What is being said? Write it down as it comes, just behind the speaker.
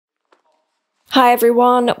Hi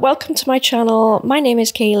everyone, welcome to my channel. My name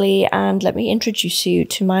is Kaylee and let me introduce you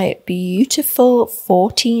to my beautiful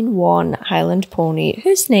 14-1 Highland pony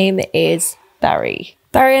whose name is Barry.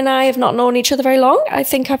 Barry and I have not known each other very long. I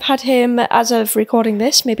think I've had him, as of recording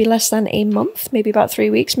this, maybe less than a month, maybe about 3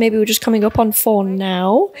 weeks. Maybe we're just coming up on 4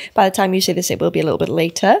 now. By the time you see this, it will be a little bit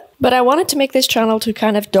later. But I wanted to make this channel to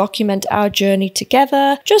kind of document our journey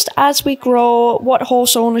together, just as we grow, what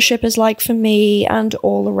horse ownership is like for me and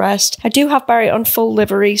all the rest. I do have Barry on full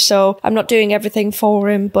livery, so I'm not doing everything for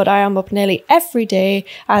him, but I am up nearly every day,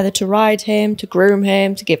 either to ride him, to groom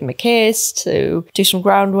him, to give him a kiss, to do some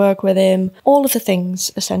groundwork with him, all of the things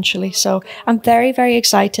essentially. So I'm very, very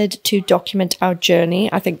excited to document our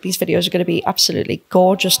journey. I think these videos are going to be absolutely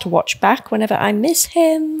gorgeous to watch back whenever I miss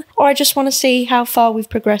him, or I just want to see how far we've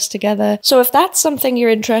progressed together. So if that's something you're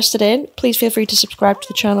interested in, please feel free to subscribe to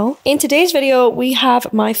the channel. In today's video, we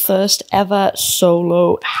have my first ever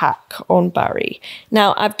solo hack on Barry.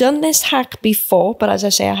 Now, I've done this hack before, but as I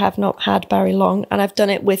say, I have not had Barry long, and I've done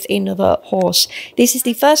it with another horse. This is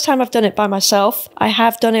the first time I've done it by myself. I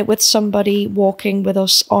have done it with somebody walking with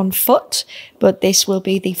us on foot, but this will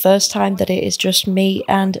be the first time that it is just me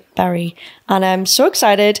and Barry, and I'm so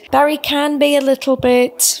excited. Barry can be a little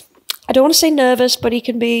bit, I don't want to say nervous, but he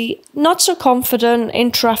can be not so confident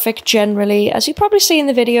in traffic generally, as you probably see in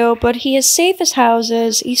the video, but he is safe as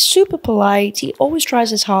houses, he's super polite, he always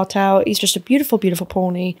tries his heart out, he's just a beautiful, beautiful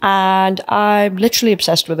pony, and I'm literally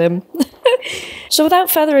obsessed with him. So without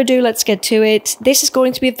further ado, let's get to it. This is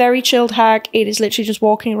going to be a very chilled hack. It is literally just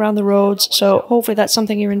walking around the roads, so hopefully that's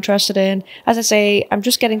something you're interested in. As I say, I'm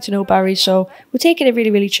just getting to know Barry, so we're taking it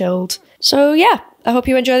really, really chilled. So yeah, I hope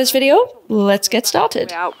you enjoy this video. Let's get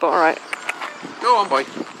started. Out, but alright. Go on, boy.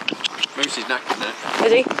 Moose is knackered now.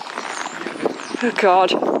 Is he? Oh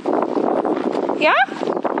God. Yeah?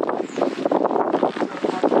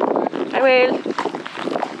 I will.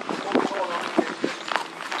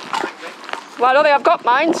 Well, I don't think I've got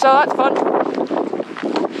mine, so that's fun.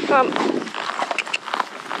 Come on.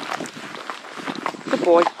 Good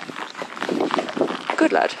boy.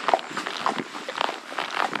 Good lad.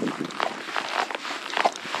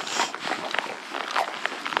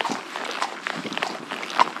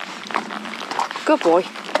 Good boy.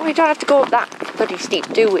 Oh, we don't have to go up that bloody steep,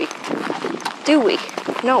 do we? Do we?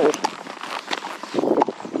 No.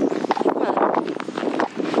 Well,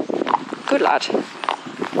 good lad.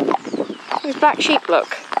 His black sheep look.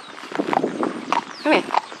 Come here.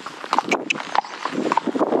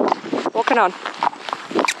 Walking on.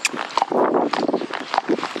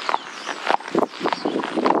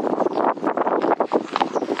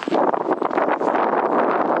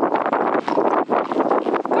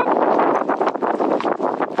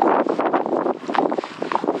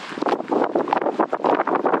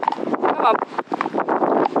 Come on.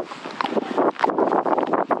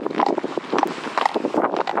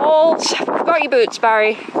 Balls. I've got your boots,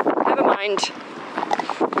 Barry. Never mind.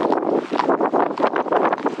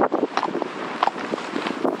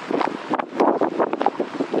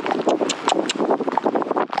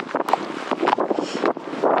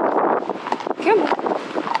 Come on.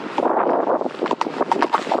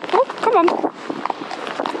 Oh, come on.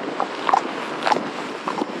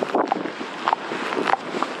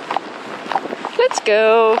 Let's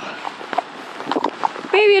go.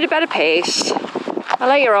 Maybe at a better pace. I'll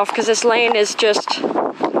let you off because this lane is just,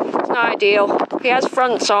 it's not ideal. He has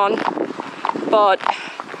fronts on, but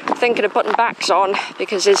I'm thinking of putting backs on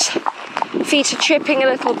because his feet are chipping a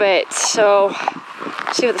little bit. So,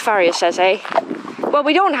 see what the farrier says, eh? Well,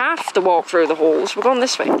 we don't have to walk through the holes. We're going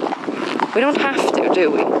this way. We don't have to, do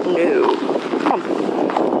we? No. Come on.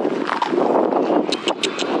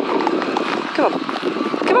 Come on.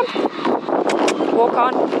 Come on. Walk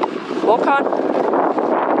on. Walk on.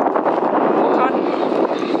 Walk on.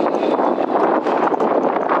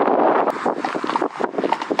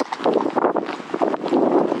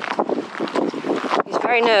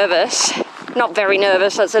 Very nervous. Not very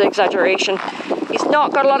nervous, that's an exaggeration. He's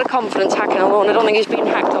not got a lot of confidence hacking alone. I don't think he's been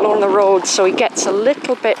hacked along the road, so he gets a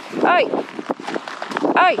little bit... Hey!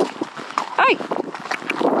 Hey! Hey!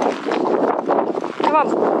 Come on,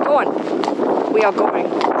 go on. We are going.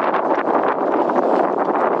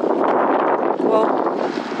 Whoa.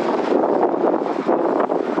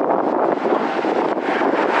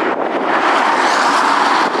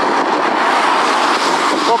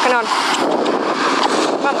 Walking on.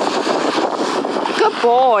 Come on. Good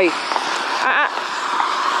boy.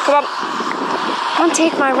 Come on. Can't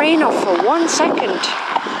take my rein off for 1 second.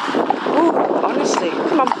 Ooh, honestly.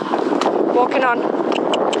 Come on. Walking on.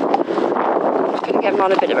 Just gonna get him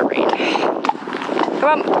on a bit of a rein.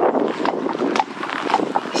 Come on.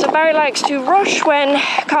 Barry likes to rush when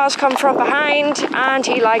cars come from behind, and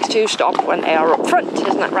he likes to stop when they are up front.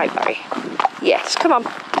 Isn't that right, Barry? Yes, come on.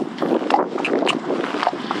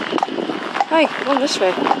 Hey, come on this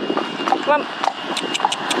way. Come on.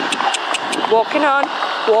 Walking on,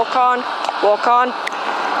 walk on, walk on,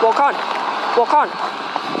 walk on, walk on.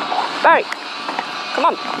 Barry, come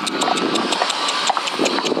on.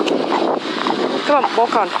 Come on,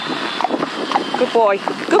 walk on. Good boy,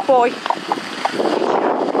 good boy.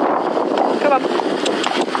 Come on.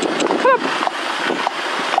 Come on.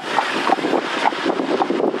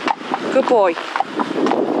 Good boy.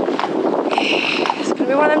 It's going to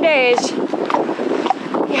be one of them days.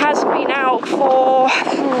 He hasn't been out for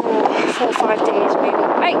 4 or 5 days maybe.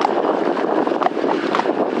 Hey!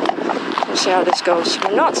 We'll see how this goes.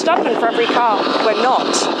 We're not stopping for every car. We're not.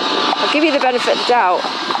 I'll give you the benefit of the doubt.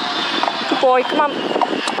 Good boy, come on.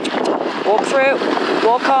 Walk through.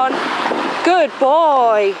 Walk on. Good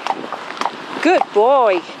boy. Good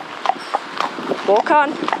boy. Walk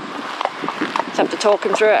on. Just have to talk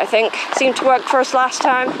him through it, I think. Seemed to work for us last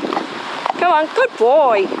time. Come on, good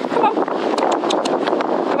boy. Come on.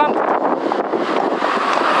 Come on.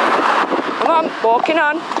 Come on, walking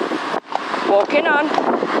on. Walking on.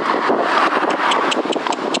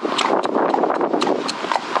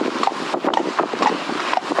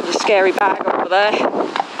 There's a scary bag over there.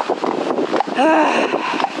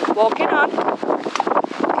 Walking on.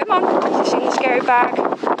 Come on, has he seen the scary bag?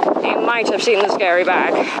 He might have seen the scary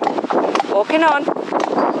bag. Walking on.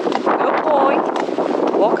 Good boy.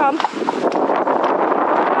 Walk on.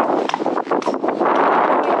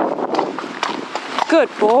 Good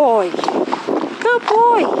boy. Good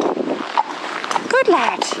boy. Good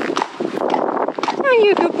lad. Are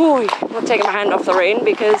you a good boy? I'm not taking my hand off the rein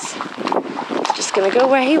because he's just going to go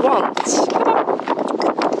where he wants. Come on.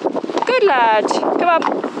 Good lad. Come on.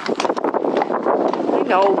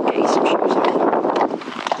 No, get you some shoes on.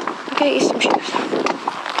 I'll get you some shoes on.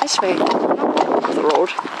 This way, not off the road.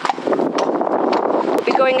 We'll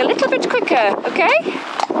be going a little bit quicker, okay?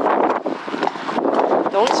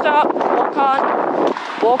 Don't stop. Walk on.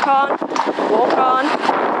 Walk on. Walk on.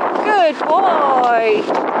 Good boy.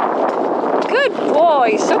 Good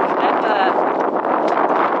boy. So clever.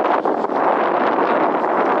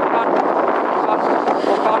 Walk on. Walk on.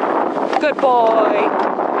 Walk on. Good boy.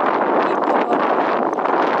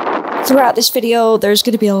 Throughout this video, there's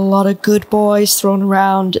going to be a lot of good boys thrown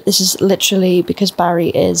around. This is literally because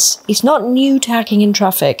Barry he's not new to hacking in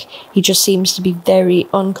traffic. He just seems to be very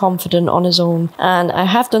unconfident on his own. And I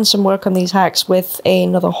have done some work on these hacks with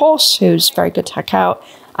another horse who's very good to hack out.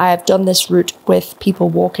 I have done this route with people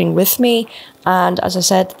walking with me. And as I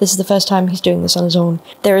said, this is the first time he's doing this on his own.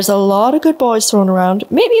 There is a lot of good boys thrown around,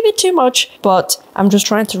 maybe a bit too much, but I'm just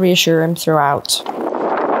trying to reassure him throughout.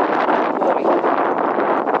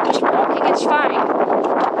 It's fine.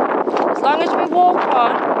 As long as we walk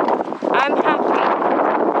on, I'm happy.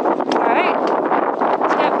 Alright?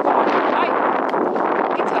 Step 1. Right.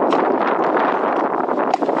 Get up.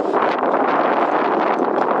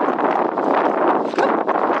 Good.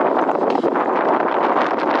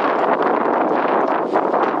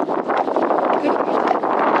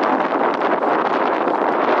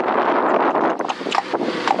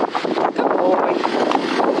 Good boy.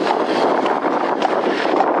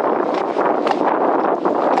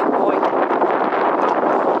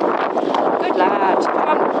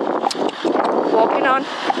 Walking on,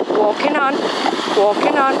 walking on,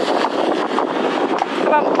 walking on.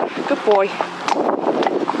 Come on, good boy.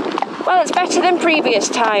 Well, it's better than previous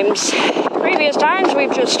times. Previous times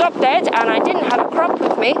we've just stopped dead and I didn't have a crop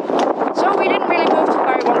with me, so we didn't really move to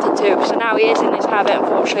where I wanted to. So now he is in this habit,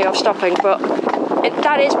 unfortunately, of stopping, but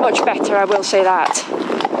that is much better, I will say that.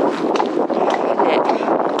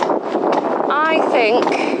 I think...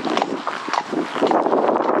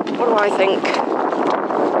 What do I think?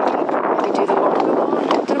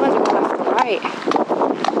 Right. I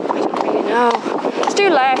don't really know. Let's do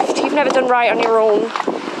left. You've never done right on your own.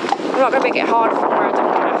 I'm not going to make it hard from where I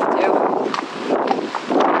don't have to.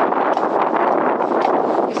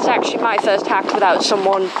 This is actually my first hack without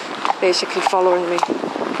someone basically following me.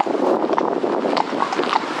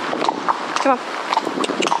 Come on.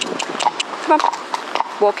 Come on.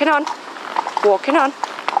 Walking on. Walking on.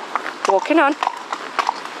 Walking on.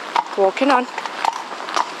 Walking on.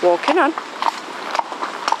 Walking on.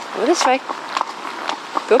 Go this way.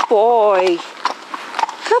 Good boy.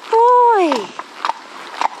 Good boy.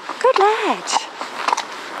 Good lad.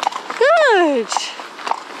 Good.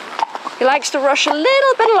 He likes to rush a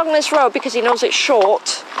little bit along this road because he knows it's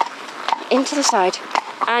short. Into the side.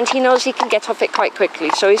 And he knows he can get off it quite quickly.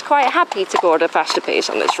 So he's quite happy to go at a faster pace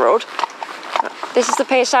on this road. This is the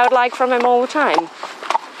pace I would like from him all the time.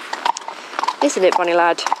 Isn't it, bunny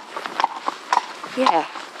lad? Yeah,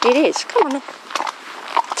 it is. Come on then.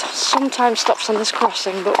 Sometimes stops on this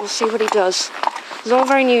crossing, but we'll see what he does. It's all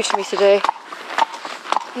very new to me today.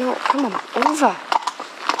 No, come on, over.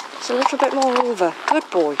 It's a little bit more over. Good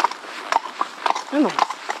boy. Come on.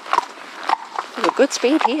 There's a good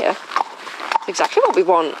speed here. That's exactly what we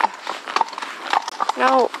want.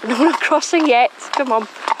 No, not crossing yet. Come on.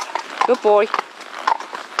 Good boy.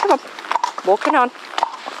 Come on. Walking on.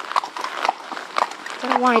 I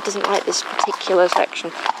don't know why he doesn't like this particular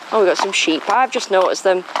section. Oh, we've got some sheep. I've just noticed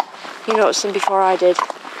them. You noticed them before I did.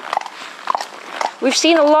 We've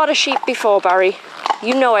seen a lot of sheep before, Barry.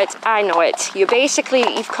 You know it, I know it. You've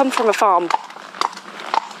come from a farm.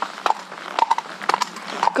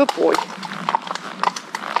 Good boy.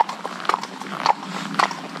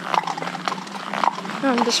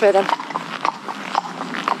 This way then.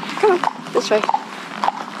 Come on, this way.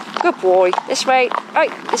 Good boy. This way.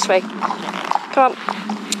 Right, this way. Come on.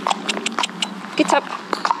 Get up.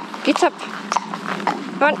 Get up.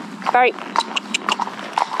 Come on, Barry.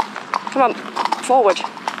 Come on, forward.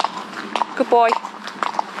 Good boy.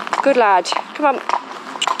 Good lad. Come on.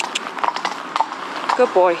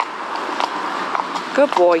 Good boy.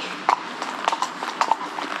 Good boy.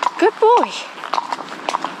 Good boy.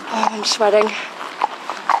 Oh, I'm sweating.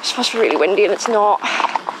 It's supposed to be really windy and it's not.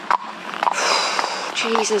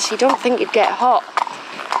 Jesus, you don't think you'd get hot.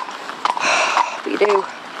 But you do.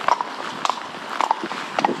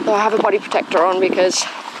 Though I have a body protector on because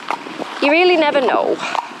you really never know.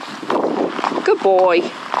 Good boy.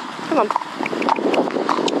 Come on.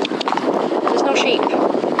 There's no sheep.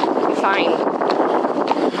 You're fine.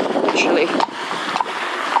 Literally.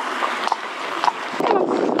 Come on.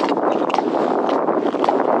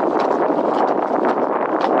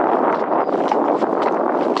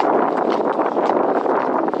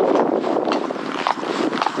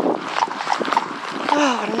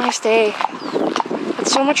 Oh, what a nice day.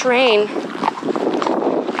 It's so much rain.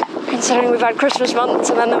 Considering we've had Christmas months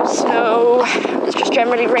and then there was snow. It's just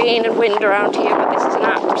generally rain and wind around here, but this is an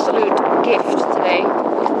absolute gift today.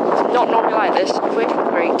 It's not normally like this. Wait,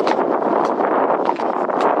 great.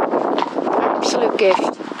 Absolute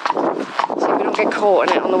gift. See if we don't get caught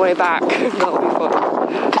in it on the way back. That'll be fun.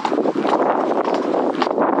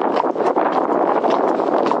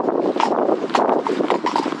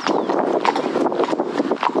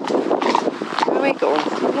 Where are we going?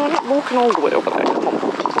 No, I'm not walking all the way over there. Come on.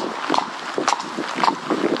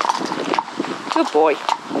 Good boy.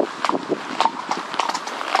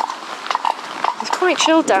 It's quite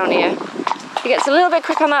chilled down here. He gets a little bit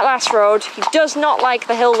quick on that last road. He does not like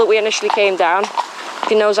the hill that we initially came down.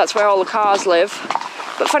 He knows that's where all the cars live.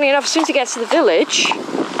 But funny enough, as soon as he gets to the village,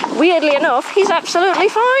 weirdly enough, he's absolutely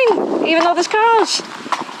fine, even though there's cars.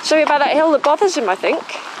 Sorry about that hill that bothers him, I think.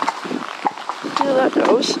 See how that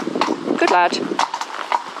goes. Good lad.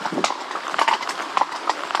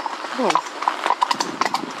 Come on.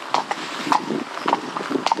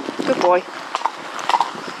 Good boy.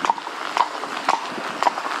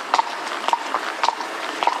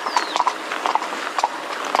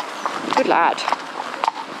 Good lad.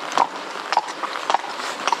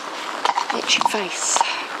 Itchy face.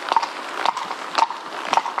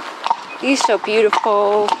 You're so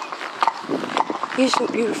beautiful. You're so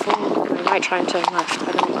beautiful. I might try and turn left,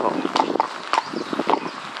 I don't know.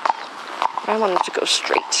 I want him to go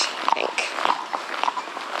straight, I think.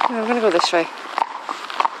 No, I'm gonna go this way.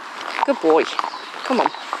 Good boy. Come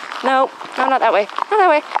on. No, not that way. Not that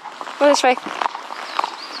way. Go this way.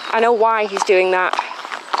 I know why he's doing that.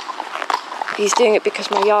 He's doing it because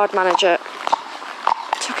my yard manager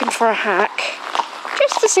took him for a hack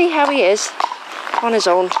just to see how he is on his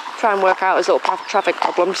own, try and work out his little traffic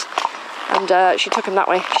problems. And she took him that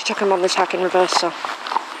way. She took him on this hack in reverse, so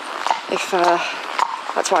if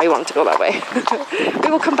that's why he wanted to go that way. We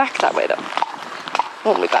will come back that way though.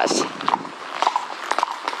 Won't we, Baz?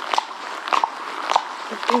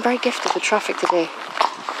 I've been very gifted with traffic today.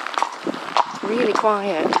 Really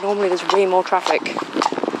quiet. Normally there's way more traffic.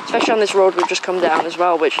 Especially on this road we've just come down as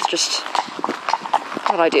well, which is just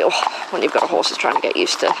not ideal when you've got horses trying to get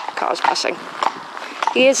used to cars passing.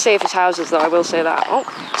 He is safe as houses though, I will say that. Oh,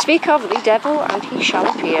 speak of the devil and he shall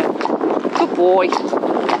appear. Good boy.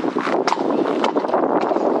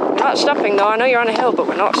 We're not stopping though, I know you're on a hill, but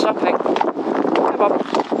we're not stopping. Come on.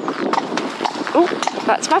 Oh,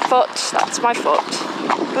 that's my foot, that's my foot.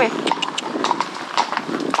 Come here.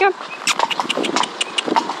 Come on.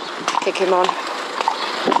 Kick him on.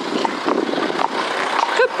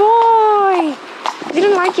 Good boy! He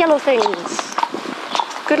didn't like yellow things.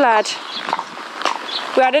 Good lad.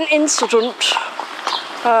 We had an incident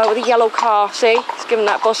with a yellow car. See, he's giving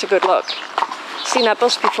that bus a good look. Seen that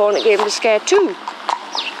bus before and it gave him a scare too.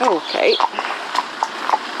 Okay.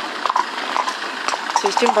 So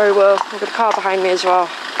he's doing very well. I've got a car behind me as well.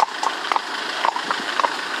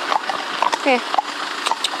 Yeah.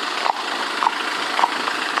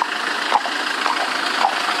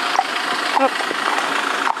 Up.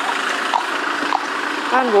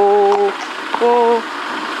 And whoa. Whoa.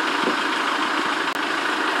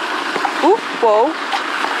 Ooh, whoa.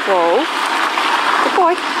 Whoa. Good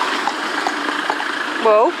boy.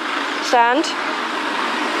 Whoa. Stand.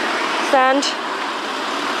 Stand.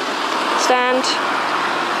 Stand.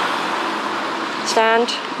 Stand.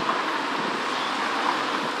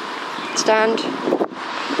 Stand.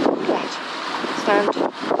 Right. Stand.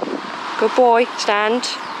 Good boy. Stand.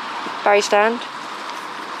 Barry, stand.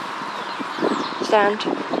 Stand.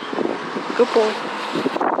 Good boy.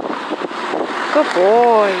 Good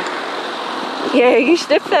boy. Yeah, you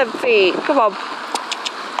sniff them feet. Come on.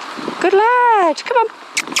 Good lad. Come on.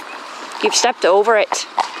 You've stepped over it.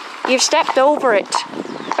 You've stepped over it.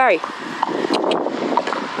 Barry.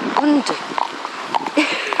 Undo.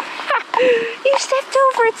 You stepped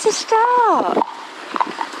over it to start.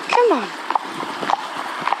 Come on.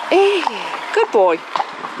 Hey, good boy.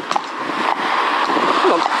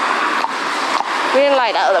 Come on. We didn't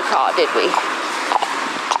like that other car, did we?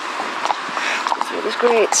 It was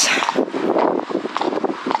great.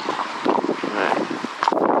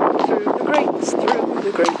 Right. Through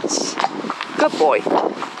the grates. Good boy.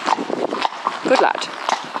 Good lad.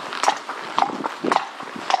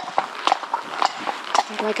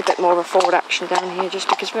 I'd like a bit more of a forward action down here just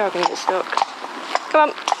because we are going to get stuck. Come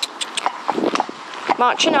on.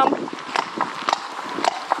 Marching on.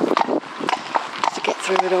 To get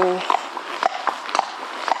through it all.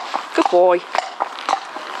 Good boy.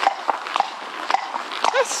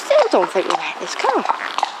 I still don't think we'll hit this car.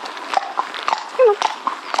 Come on.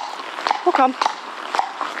 Walk on.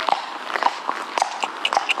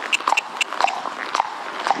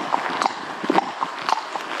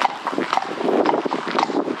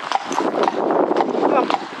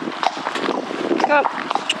 Come on.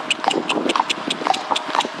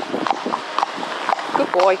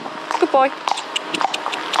 Good boy. Good boy.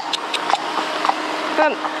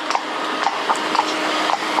 Come on.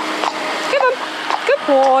 Come on. Good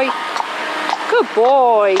boy. Good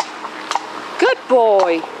boy. Good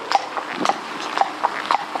boy.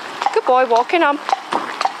 Good boy. Walking on.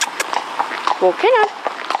 Walking on.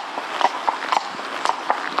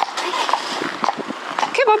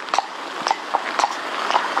 Come on.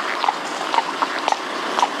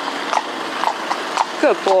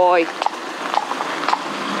 Good boy.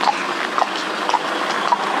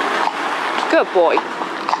 Good boy.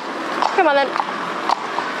 Come on then.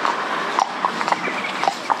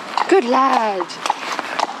 Good lad.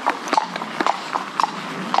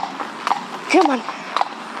 Come on.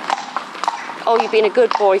 Oh, you've been a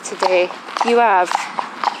good boy today. You have.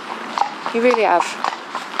 You really have.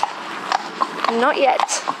 Not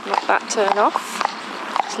yet. Not that turn off.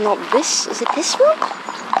 It's not this. Is it this one?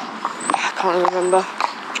 I can't remember.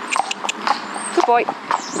 Good boy.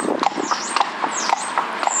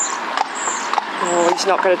 Oh, he's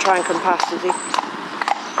not going to try and come past, is he?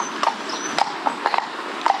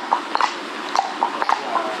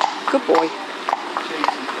 Good boy.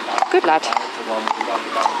 Good lad.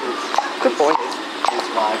 Good boy.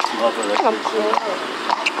 Come on.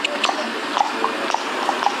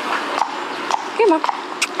 Come on.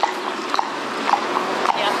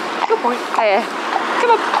 Yeah. Good boy. There.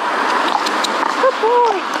 Come on. Good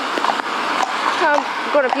boy. I'm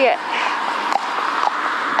going up here.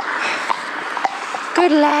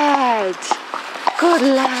 Good lad. Good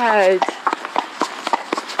lad.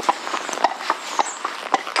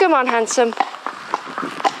 Come on, handsome.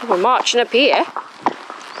 We're marching up here.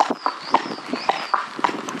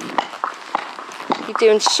 You're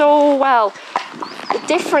doing so well. The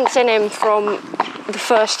difference in him from the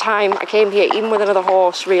first time I came here, even with another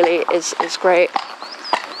horse, really is great.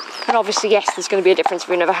 And obviously, yes, there's going to be a difference if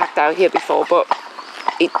we've never hacked out here before, but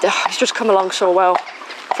he's just come along so well.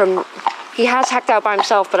 He has hacked out by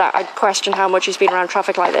himself, but I'd question how much he's been around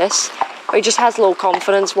traffic like this. Or he just has low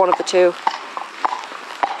confidence, one of the two.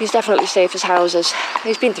 He's definitely safe as houses.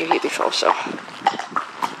 He's been through here before, so.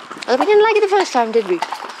 Well, we didn't like it the first time, did we?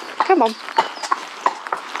 Come on.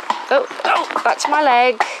 Oh, that's my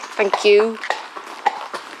leg. Thank you.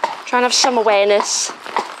 Try and have some awareness.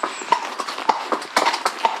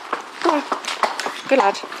 Come on. Good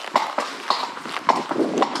lad.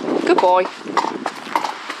 Good boy.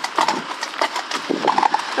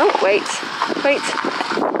 Oh, wait. Wait.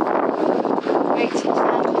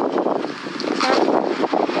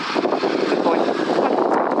 Stand.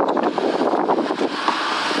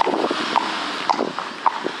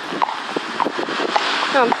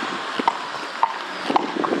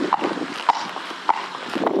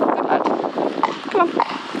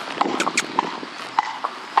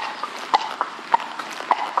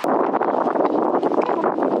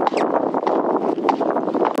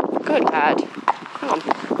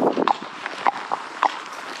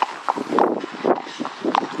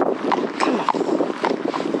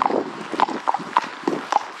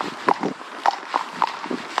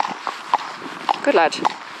 Good lad.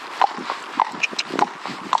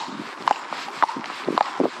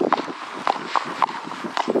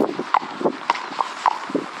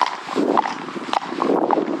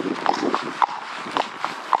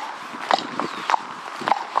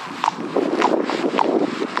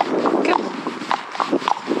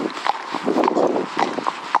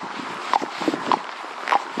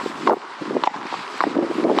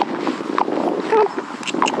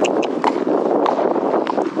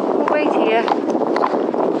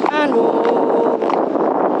 And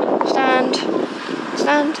whoa. Stand.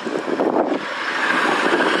 Stand.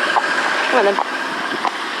 Come on then.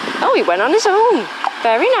 Oh, he went on his own.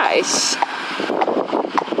 Very nice.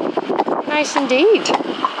 Nice indeed.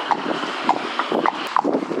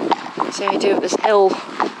 Let's see how I do with this hill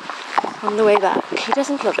on the way back. He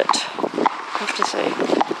doesn't love it, I have to say.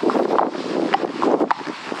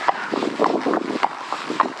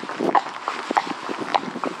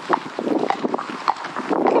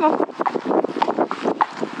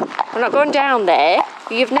 We're not going down there.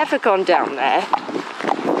 You've never gone down there.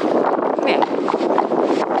 Come here.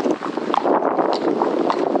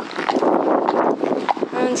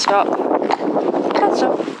 And stop. And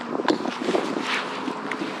stop.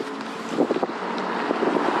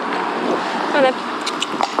 And then.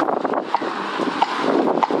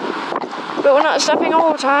 But we're not stopping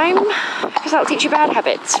all the time, because that'll teach you bad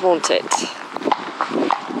habits, won't it?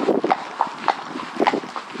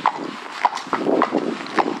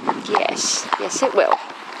 Yes, it will.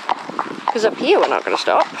 Because up here we're not going to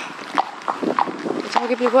stop. It's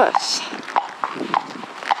arguably worse.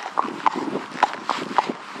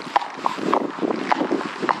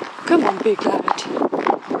 Come on, big lad.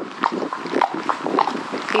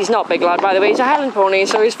 He's not big lad, by the way. He's a Highland pony,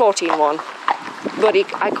 so he's 14-1. But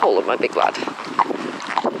I call him my big lad.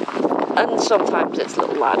 And sometimes it's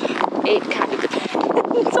little lad. It kind of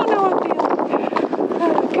depends on how I'm feeling.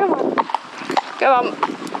 Oh, come on. Come on.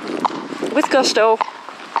 With gusto.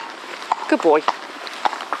 Good boy.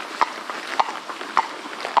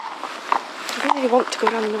 I really want to go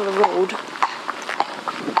down the middle of the road.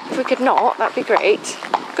 If we could not, that'd be great.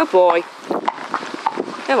 Good boy.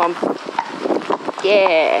 Come on.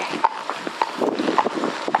 Yeah.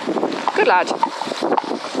 Good lad.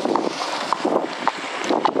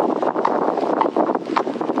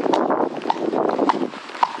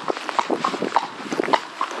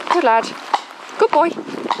 Good lad. Good boy.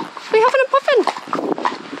 We having a puffin?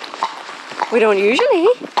 We don't usually.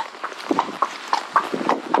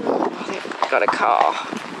 I think we've got a car.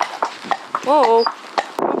 Whoa.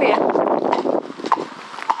 Up here.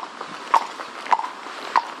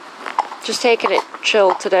 Just taking it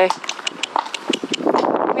chill today.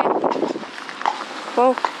 Come here.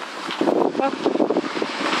 Whoa. Whoa.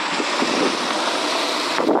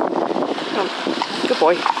 Come on. Good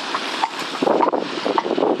boy.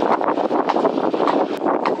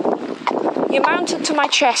 You mount it to my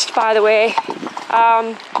chest, by the way.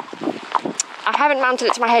 I haven't mounted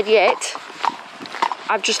it to my head yet.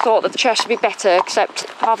 I've just thought that the chest would be better, except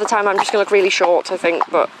half the time I'm just going to look really short, I think,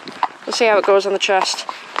 but we'll see how it goes on the chest.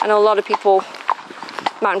 I know a lot of people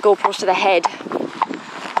mount GoPros to the head.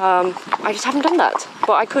 I just haven't done that,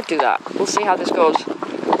 but I could do that. We'll see how this goes,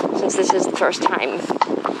 since this is the first time.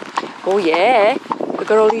 Oh yeah,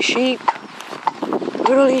 look at all these sheep. Look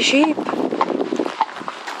at all these sheep.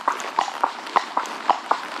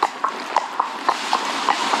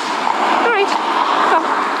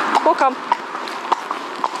 Come.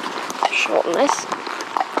 Shorten this.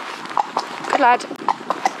 Good lad.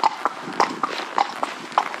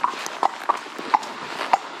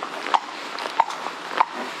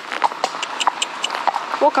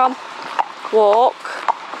 Walk on. Walk.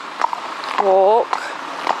 Walk.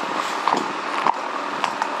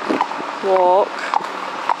 Walk.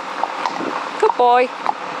 Good boy.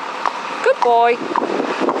 Good boy.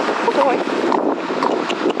 Good boy.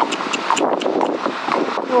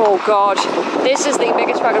 Oh God, this is the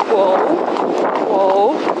biggest bag of whoa.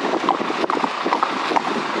 Whoa.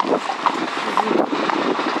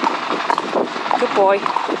 Good boy.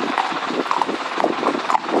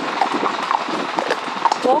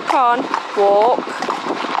 Walk on. Walk.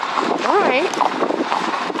 Alright.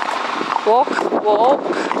 Walk, walk.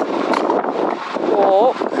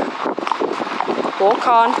 Walk. Walk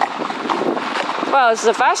on. Well, this is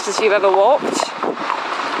the fastest you've ever walked.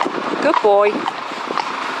 Good boy.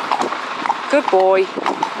 Good boy.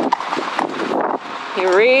 He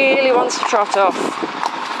really wants to trot off.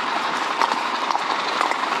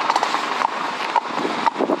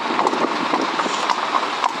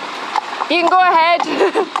 You can go ahead.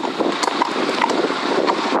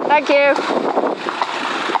 Thank you.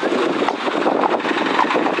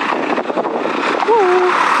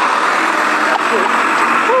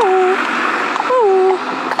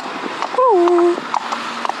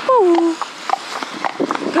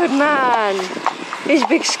 It's a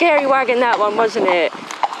big scary wagon, that one, wasn't it?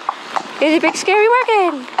 It's a big scary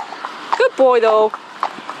wagon. Good boy, though.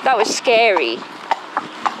 That was scary.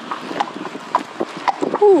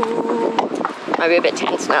 Ooh. Might be a bit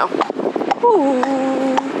tense now. Ooh.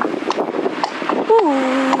 Ooh.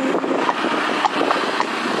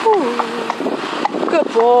 Ooh.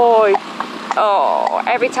 Good boy. Oh,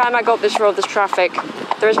 every time I go up this road, there's traffic.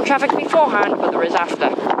 There isn't traffic beforehand, but there is after.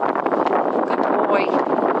 Good boy.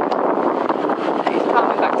 He's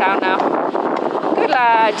calming back down now. Good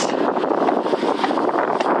lad.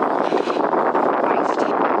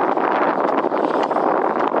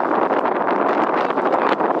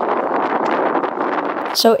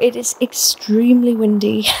 So it is extremely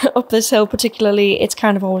windy up this hill particularly. It's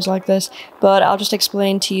kind of always like this, but I'll just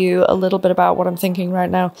explain to you a little bit about what I'm thinking right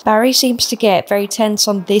now. Barry seems to get very tense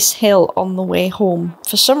on this hill on the way home.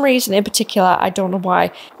 For some reason in particular, I don't know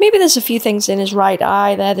why. Maybe there's a few things in his right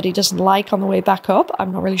eye there that he doesn't like on the way back up.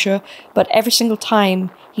 I'm not really sure, but every single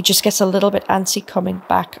time he just gets a little bit antsy coming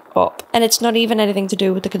back up. And it's not even anything to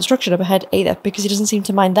do with the construction up ahead either, because he doesn't seem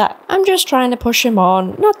to mind that. I'm just trying to push him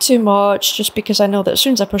on, not too much, just because I know that as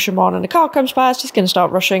soon as I push him on and a car comes past, he's going to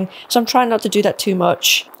start rushing. So I'm trying not to do that too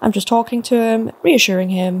much. I'm just talking to him,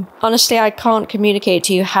 reassuring him. Honestly, I can't communicate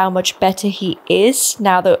to you how much better he is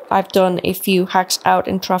now that I've done a few hacks out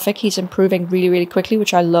in traffic. He's improving really, really quickly,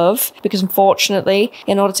 which I love, because unfortunately,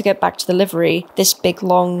 in order to get back to the livery, this big,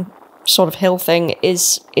 long sort of hill thing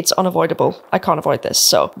it's unavoidable. I can't avoid this,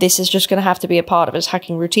 so this is just going to have to be a part of his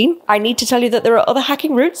hacking routine. I need to tell you that there are other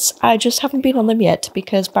hacking routes. I just haven't been on them yet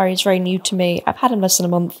because Barry's very new to me. I've had him less than a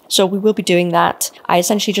month, so we will be doing that. I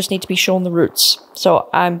essentially just need to be shown the routes. So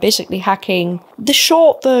I'm basically hacking the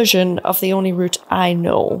short version of the only route I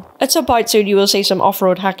know. At some point soon you will see some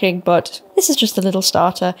off-road hacking, but this is just a little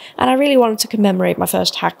starter, and I really wanted to commemorate my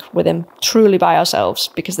first hack with him, truly by ourselves,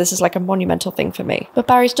 because this is like a monumental thing for me. But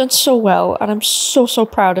Barry's done so well, and I'm so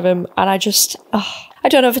proud of him, and I just, I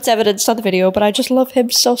don't know if it's evidenced on the video, but I just love him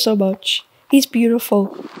so much. He's beautiful.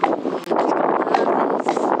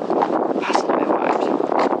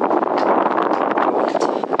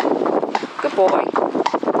 Good boy.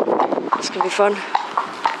 This can be fun.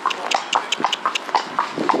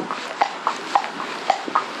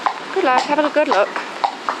 Good lad, have a good look.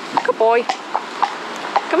 Good boy.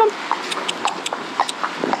 Come on.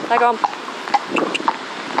 Leg on.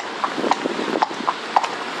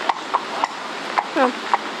 Come on.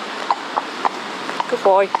 Good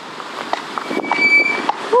boy.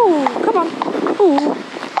 Ooh, come on. Ooh.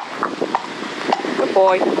 Good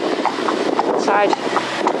boy. Side.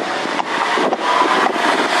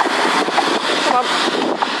 Come on.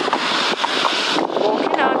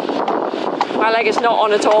 Walking on. My leg is not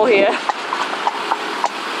on at all here.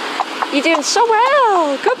 You're doing so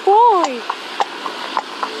well. Good boy.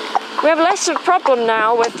 We have less of a problem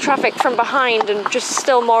now with traffic from behind and just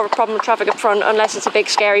still more of a problem with traffic up front, unless it's a big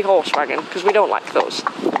scary horse wagon, because we don't like those.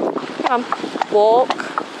 Come on. Walk.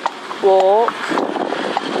 Walk.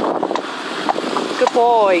 Good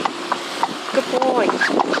boy. Good boy.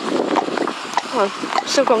 Come on.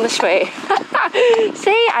 Still going this way.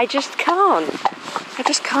 See, I just can't. I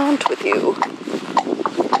just can't with you.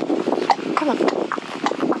 Come on.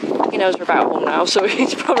 He knows we're about home now, so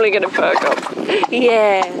he's probably going to perk up.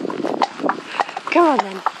 Yeah. Come on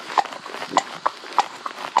then.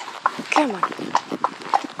 Come on.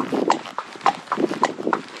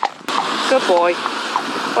 Good boy.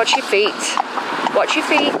 Watch your feet. Watch your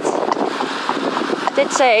feet.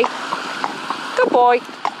 Did say. Good boy.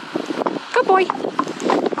 Good boy.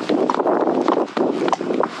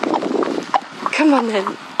 Come on then.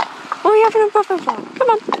 What are you having a buffer for? Come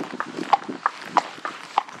on.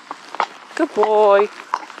 Good boy.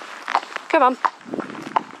 Come on.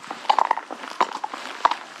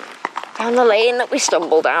 Down the lane that we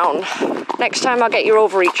stumbled down. Next time I'll get your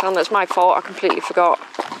overreach on. That's my fault. I completely forgot.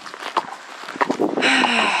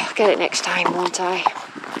 I'll get it next time, won't I?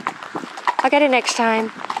 I'll get it next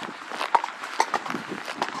time.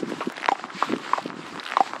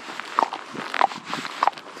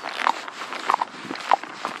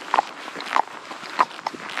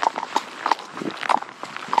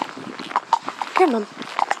 Come on.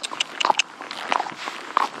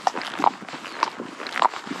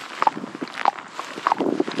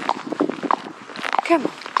 Come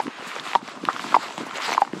on.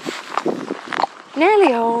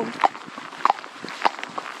 Nearly home.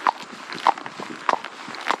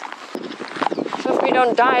 So if we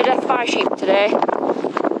don't die a death by sheep today.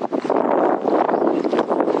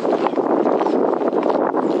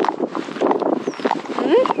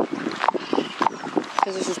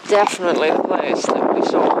 Because this is definitely the place that we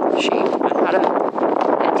saw sheep and had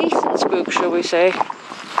a decent spook, shall we say.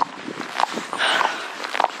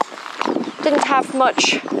 Didn't have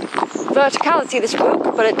much verticality, the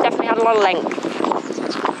spook, but it definitely had a lot of length.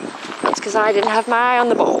 That's because I didn't have my eye on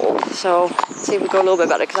the ball. So let's see if we go a little bit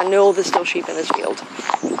better, because I know there's still sheep in this field.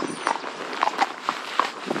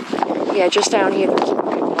 Yeah, just down here there's a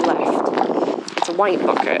bucket on the left. It's a white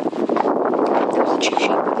bucket. There was a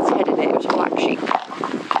sheep with its head in it. It was a black sheep.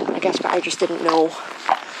 I guess, but I just didn't know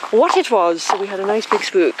what it was, so we had a nice big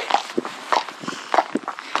spook.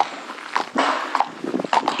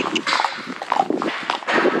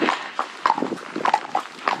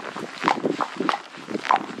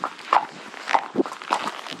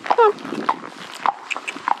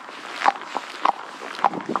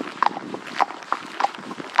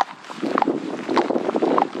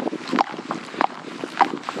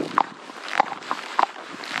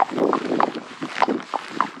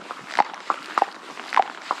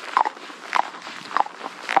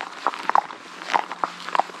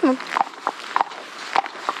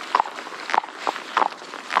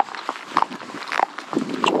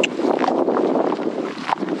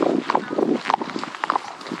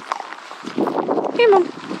 Hey, Mum.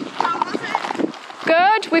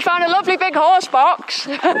 Good. We found a lovely big horse box.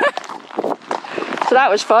 So that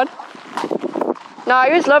was fun. No,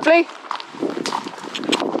 it was lovely.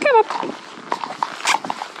 Come on.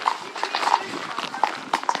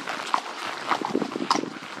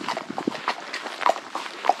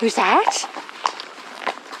 Who's that?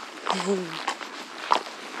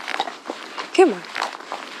 Come on.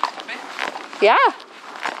 Yeah.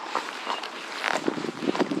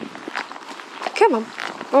 Come on.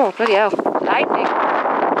 Oh, bloody hell. Lightning.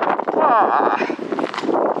 Oh.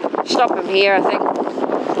 Stop him here, I think.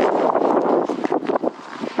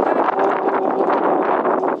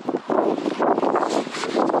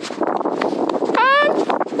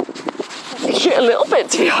 Shit a little bit,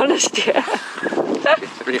 to be honest, yeah.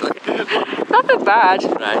 Really? Nothing bad.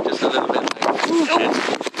 Right, just a little bit.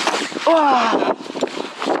 Oh,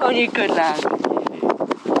 oh, you good lad.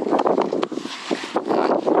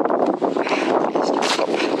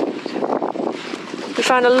 We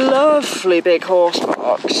found a lovely big horse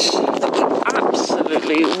box that we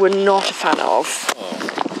absolutely were not a fan of.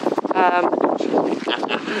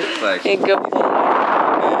 Here you go.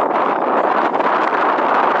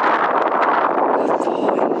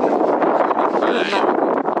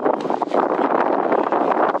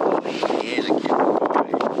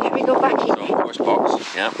 Should we go back in? Horse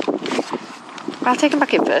box, yeah. I'll take him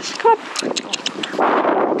back in first. Come on.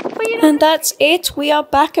 And that's it. We are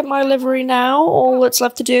back at my livery now. All that's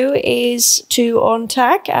left to do is to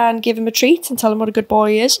untack and give him a treat and tell him what a good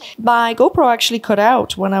boy he is. My GoPro actually cut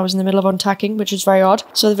out when I was in the middle of untacking, which is very odd.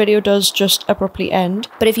 So the video does just abruptly end.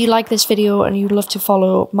 But if you like this video and you'd love to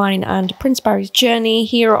follow mine and Prince Barry's journey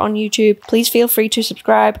here on YouTube, please feel free to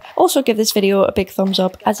subscribe. Also give this video a big thumbs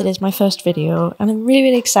up, as it is my first video. And I'm really,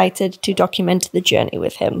 really excited to document the journey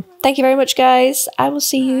with him. Thank you very much, guys. I will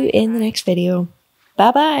see you in the next video.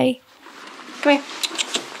 Bye-bye. Come here.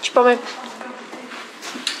 Come in.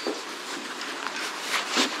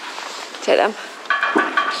 Take them.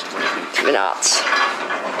 To the nuts.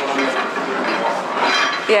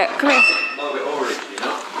 Yeah, come here.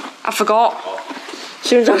 I forgot. As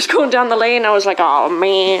soon as I was going down the lane, I was like, oh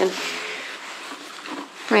man.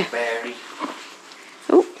 Come here. Berry.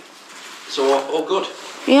 Oh. So, all good?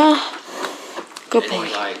 Yeah. Good boy.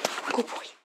 Like... Good boy.